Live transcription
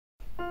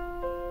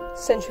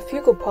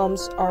Centrifugal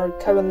pumps are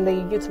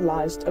currently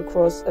utilized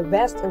across a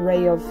vast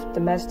array of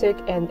domestic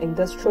and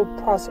industrial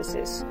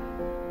processes,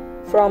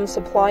 from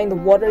supplying the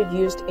water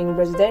used in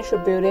residential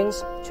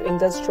buildings to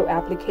industrial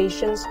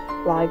applications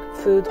like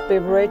food,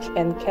 beverage,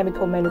 and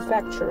chemical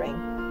manufacturing.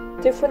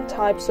 Different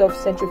types of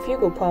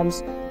centrifugal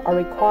pumps are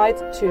required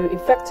to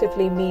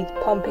effectively meet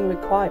pumping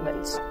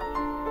requirements.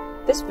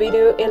 This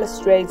video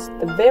illustrates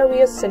the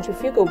various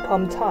centrifugal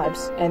pump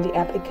types and the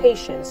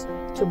applications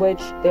to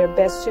which they are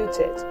best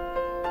suited.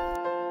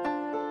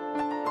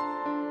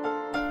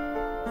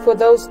 For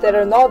those that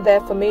are not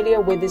that familiar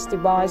with this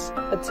device,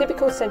 a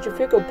typical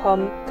centrifugal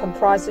pump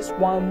comprises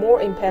one or more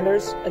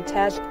impellers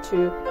attached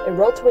to a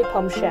rotary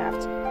pump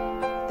shaft.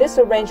 This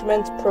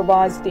arrangement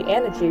provides the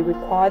energy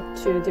required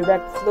to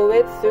direct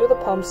fluid through the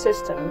pump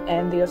system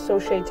and the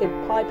associated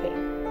piping.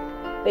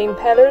 The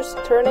impellers,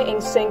 turning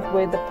in sync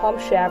with the pump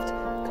shaft,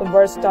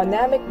 converts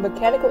dynamic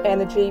mechanical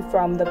energy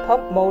from the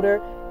pump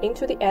motor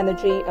into the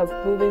energy of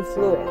moving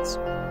fluids.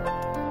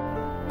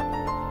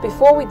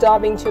 Before we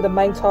dive into the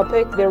main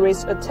topic, there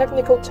is a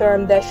technical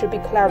term that should be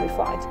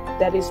clarified,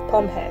 that is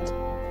pump head.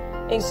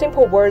 In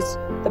simple words,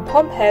 the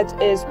pump head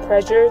is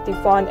pressure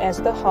defined as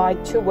the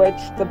height to which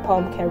the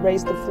pump can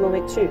raise the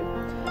fluid to.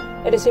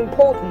 It is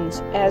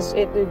important as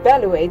it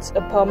evaluates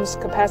a pump's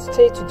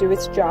capacity to do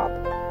its job.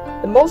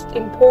 The most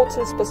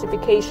important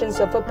specifications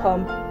of a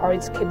pump are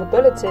its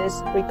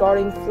capabilities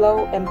regarding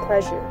flow and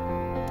pressure.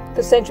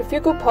 The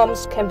centrifugal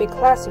pumps can be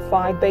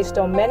classified based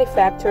on many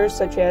factors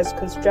such as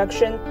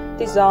construction,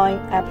 design,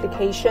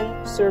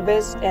 application,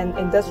 service, and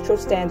industrial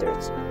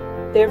standards.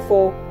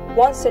 Therefore,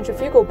 one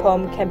centrifugal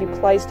pump can be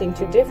placed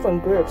into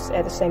different groups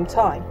at the same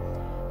time.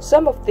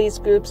 Some of these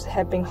groups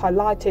have been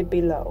highlighted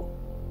below.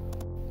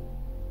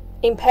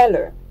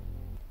 Impeller.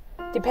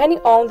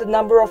 Depending on the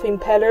number of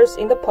impellers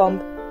in the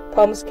pump,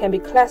 pumps can be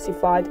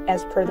classified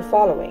as per the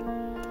following.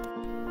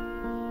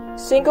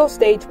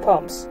 Single-stage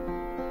pumps.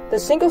 The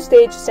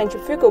single-stage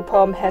centrifugal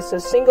pump has a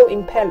single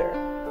impeller,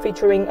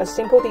 featuring a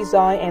simple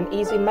design and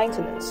easy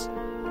maintenance.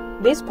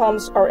 These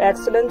pumps are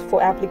excellent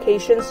for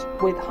applications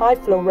with high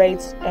flow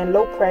rates and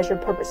low pressure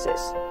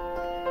purposes.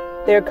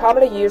 They are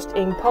commonly used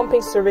in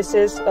pumping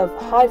services of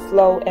high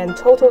flow and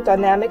total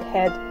dynamic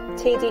head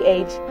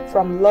 (TDH)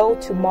 from low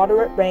to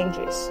moderate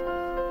ranges.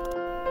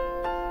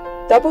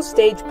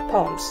 Double-stage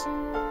pumps.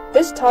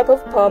 This type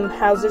of pump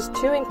houses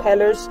two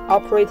impellers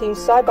operating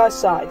side by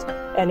side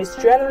and is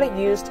generally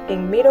used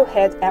in middle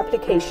head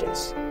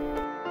applications.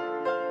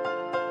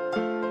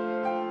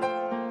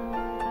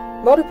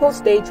 Multiple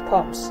stage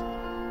pumps.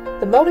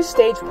 The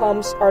multi-stage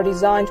pumps are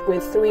designed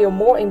with three or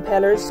more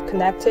impellers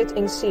connected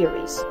in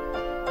series.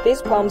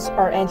 These pumps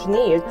are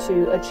engineered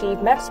to achieve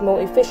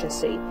maximal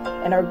efficiency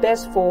and are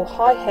best for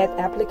high head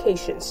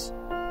applications.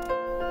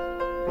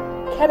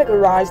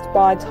 Categorized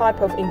by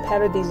type of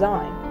impeller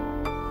design.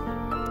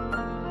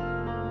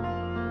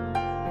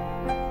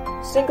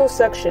 Single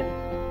suction.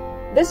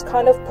 This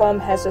kind of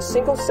pump has a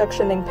single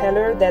suction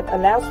impeller that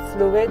allows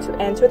fluid to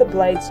enter the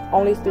blades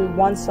only through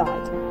one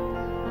side.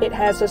 It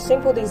has a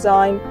simple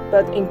design,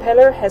 but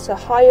impeller has a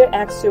higher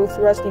axial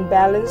thrust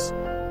imbalance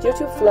due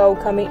to flow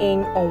coming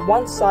in on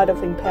one side of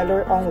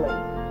impeller only.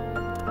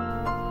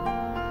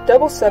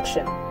 Double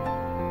suction.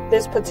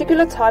 This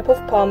particular type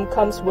of pump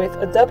comes with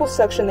a double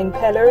suction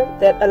impeller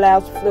that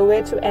allows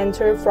fluid to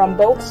enter from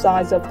both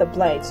sides of the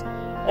blades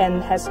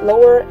and has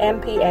lower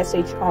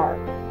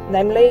NPSHR,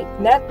 namely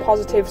net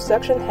positive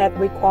suction head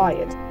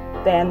required,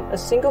 than a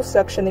single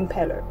suction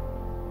impeller.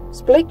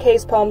 Split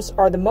case pumps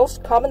are the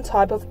most common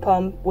type of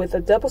pump with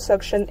a double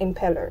suction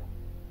impeller.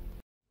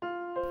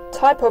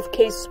 Type of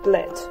case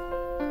split.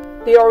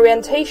 The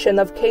orientation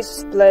of case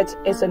split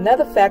is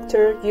another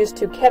factor used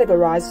to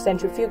categorize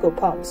centrifugal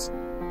pumps.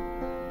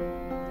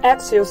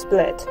 Axial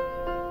split.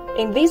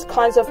 In these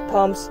kinds of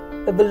pumps,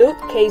 the volute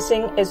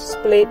casing is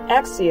split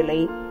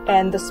axially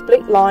and the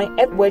split line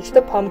at which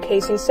the pump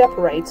casing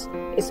separates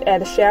is at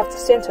the shaft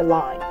center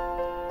line.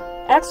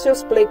 Axial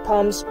split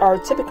pumps are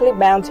typically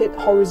mounted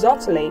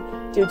horizontally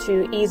due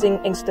to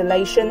easing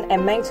installation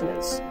and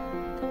maintenance.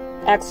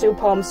 Axial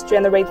pumps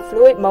generate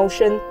fluid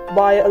motion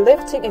via a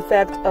lifting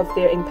effect of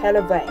their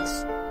impeller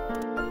vanes.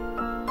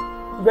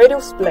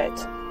 Radial split.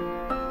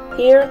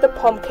 Here the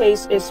pump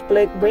case is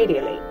split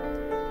radially.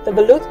 The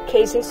volute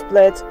casing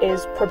split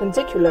is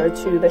perpendicular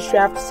to the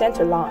shaft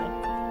center line.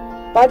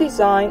 By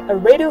design, a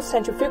radial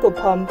centrifugal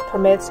pump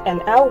permits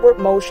an outward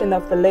motion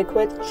of the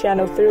liquid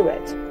channeled through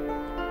it.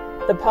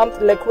 The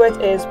pumped liquid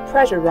is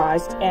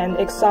pressurized and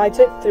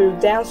excited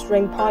through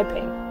downstream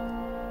piping.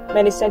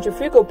 Many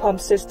centrifugal pump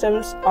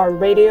systems are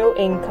radial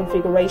in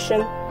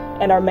configuration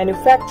and are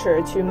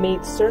manufactured to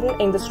meet certain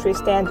industry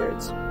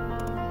standards.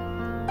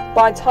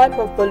 By type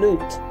of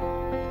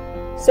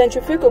volute.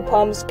 Centrifugal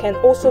pumps can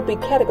also be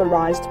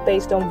categorized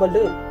based on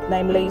volute,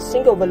 namely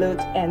single volute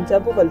and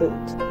double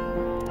volute.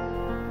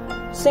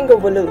 Single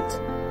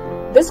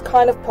volute. This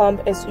kind of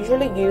pump is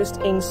usually used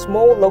in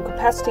small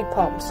low-capacity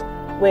pumps,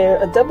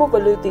 where a double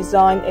volute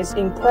design is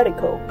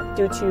impractical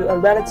due to a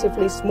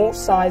relatively small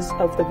size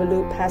of the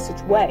volute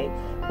passageway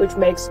which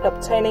makes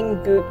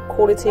obtaining good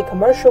quality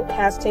commercial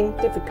casting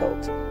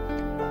difficult.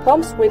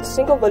 Pumps with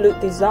single volute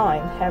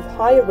design have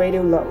higher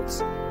radial loads.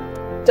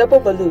 Double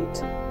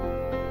volute.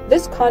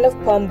 This kind of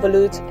pump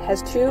volute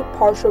has two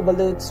partial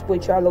volutes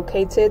which are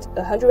located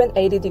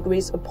 180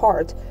 degrees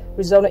apart,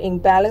 resulting in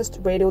balanced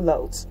radial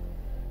loads.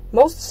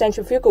 Most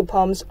centrifugal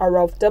pumps are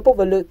of double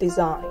volute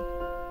design.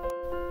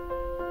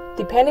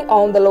 Depending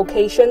on the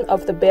location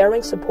of the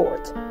bearing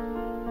support.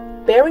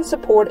 Bearing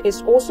support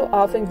is also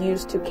often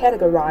used to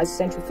categorize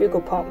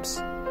centrifugal pumps.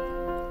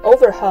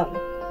 Overhung,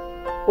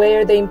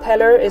 where the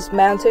impeller is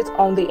mounted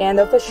on the end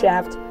of a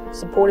shaft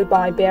supported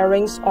by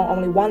bearings on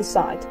only one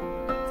side.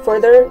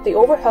 Further, the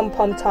overhung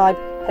pump type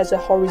has a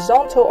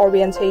horizontal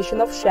orientation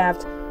of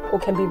shaft or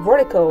can be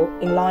vertical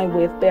in line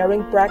with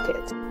bearing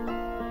bracket.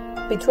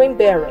 Between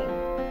bearing,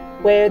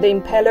 where the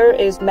impeller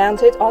is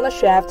mounted on a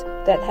shaft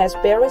that has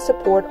bearing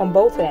support on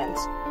both ends.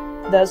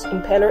 Thus,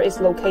 impeller is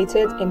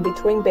located in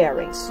between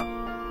bearings.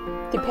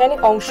 Depending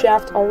on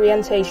shaft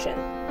orientation.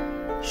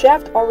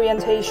 Shaft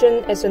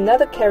orientation is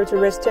another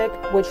characteristic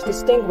which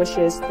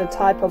distinguishes the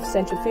type of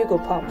centrifugal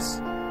pumps.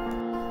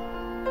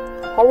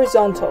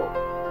 Horizontal.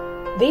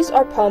 These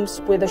are pumps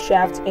with a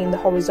shaft in the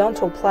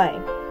horizontal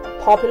plane,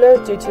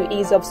 popular due to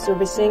ease of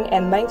servicing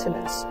and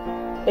maintenance.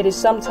 It is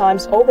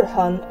sometimes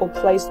overhung or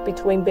placed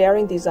between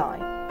bearing design.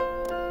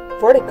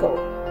 Vertical.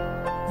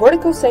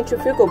 Vertical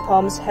centrifugal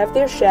pumps have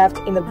their shaft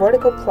in the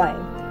vertical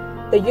plane.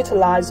 They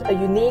utilize a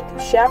unique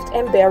shaft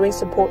and bearing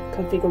support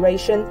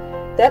configuration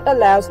that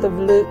allows the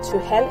volute to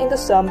hang in the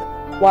sump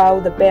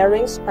while the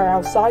bearings are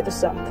outside the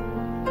sump.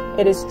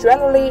 It is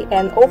generally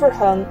an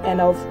overhung and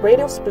of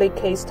radial split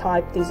case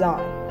type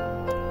design.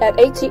 At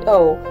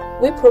ATO,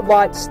 we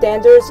provide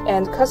standards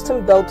and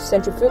custom-built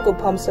centrifugal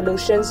pump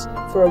solutions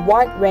for a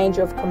wide range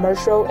of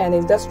commercial and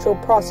industrial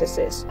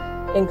processes,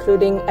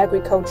 including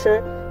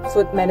agriculture,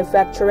 food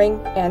manufacturing,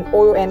 and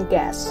oil and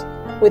gas.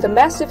 With a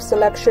massive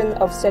selection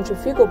of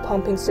centrifugal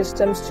pumping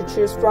systems to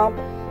choose from,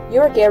 you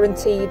are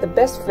guaranteed the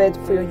best fit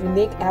for your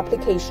unique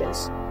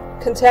applications.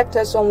 Contact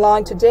us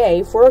online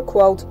today for a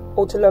quote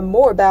or to learn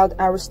more about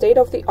our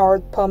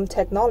state-of-the-art pump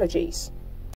technologies.